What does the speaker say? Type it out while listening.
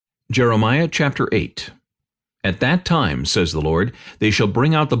Jeremiah chapter 8. At that time, says the Lord, they shall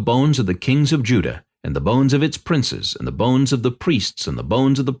bring out the bones of the kings of Judah, and the bones of its princes, and the bones of the priests, and the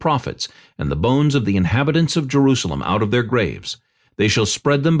bones of the prophets, and the bones of the inhabitants of Jerusalem out of their graves. They shall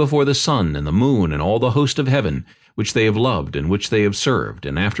spread them before the sun and the moon and all the host of heaven, which they have loved, and which they have served,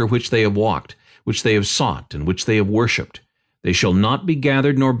 and after which they have walked, which they have sought, and which they have worshipped. They shall not be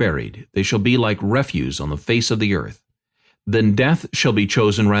gathered nor buried. They shall be like refuse on the face of the earth. Then death shall be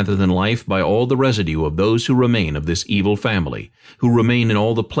chosen rather than life by all the residue of those who remain of this evil family, who remain in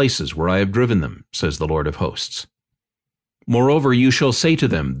all the places where I have driven them, says the Lord of hosts. Moreover, you shall say to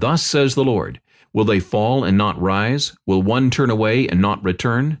them, Thus says the Lord, Will they fall and not rise? Will one turn away and not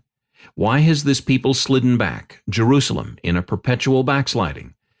return? Why has this people slidden back, Jerusalem, in a perpetual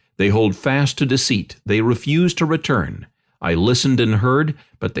backsliding? They hold fast to deceit, they refuse to return. I listened and heard,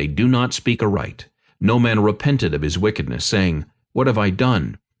 but they do not speak aright. No man repented of his wickedness, saying, What have I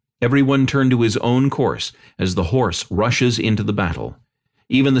done? Every one turned to his own course, as the horse rushes into the battle.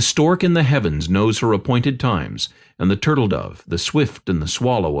 Even the stork in the heavens knows her appointed times, and the turtle-dove, the swift and the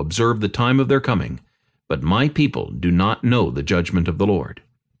swallow observe the time of their coming. But my people do not know the judgment of the Lord.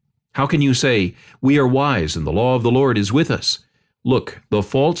 How can you say, We are wise, and the law of the Lord is with us? Look, the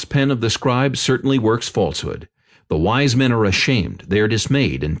false pen of the scribe certainly works falsehood. The wise men are ashamed, they are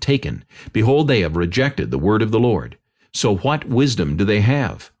dismayed and taken. Behold, they have rejected the word of the Lord. So what wisdom do they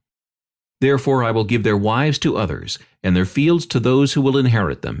have? Therefore I will give their wives to others, and their fields to those who will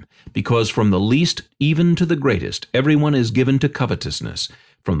inherit them, because from the least even to the greatest everyone is given to covetousness.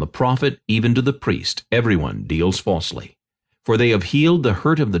 From the prophet even to the priest everyone deals falsely. For they have healed the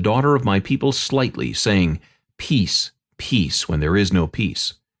hurt of the daughter of my people slightly, saying, Peace, peace, when there is no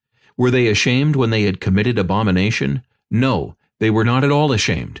peace. Were they ashamed when they had committed abomination? No, they were not at all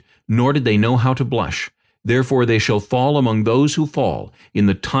ashamed, nor did they know how to blush. Therefore they shall fall among those who fall. In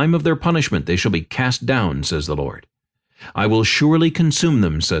the time of their punishment they shall be cast down, says the Lord. I will surely consume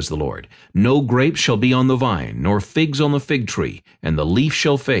them, says the Lord. No grapes shall be on the vine, nor figs on the fig tree, and the leaf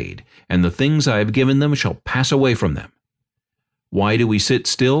shall fade, and the things I have given them shall pass away from them. Why do we sit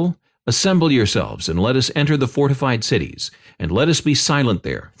still? Assemble yourselves, and let us enter the fortified cities, and let us be silent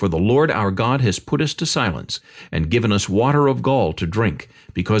there, for the Lord our God has put us to silence, and given us water of gall to drink,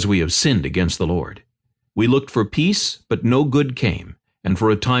 because we have sinned against the Lord. We looked for peace, but no good came, and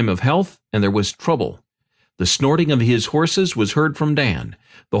for a time of health, and there was trouble. The snorting of his horses was heard from Dan.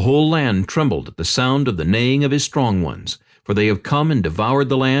 The whole land trembled at the sound of the neighing of his strong ones, for they have come and devoured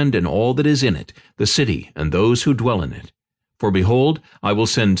the land and all that is in it, the city and those who dwell in it. For behold, I will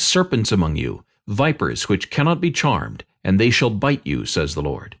send serpents among you, vipers which cannot be charmed, and they shall bite you, says the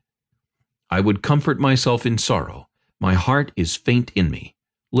Lord. I would comfort myself in sorrow. My heart is faint in me.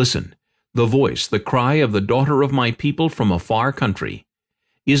 Listen, the voice, the cry of the daughter of my people from a far country.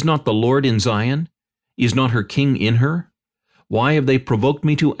 Is not the Lord in Zion? Is not her king in her? Why have they provoked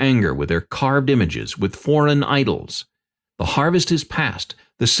me to anger with their carved images, with foreign idols? The harvest is past,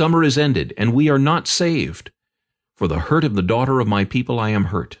 the summer is ended, and we are not saved. For the hurt of the daughter of my people I am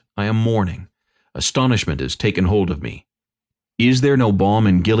hurt, I am mourning. Astonishment has taken hold of me. Is there no balm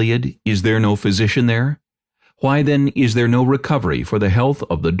in Gilead? Is there no physician there? Why then is there no recovery for the health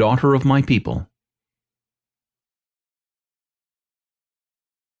of the daughter of my people?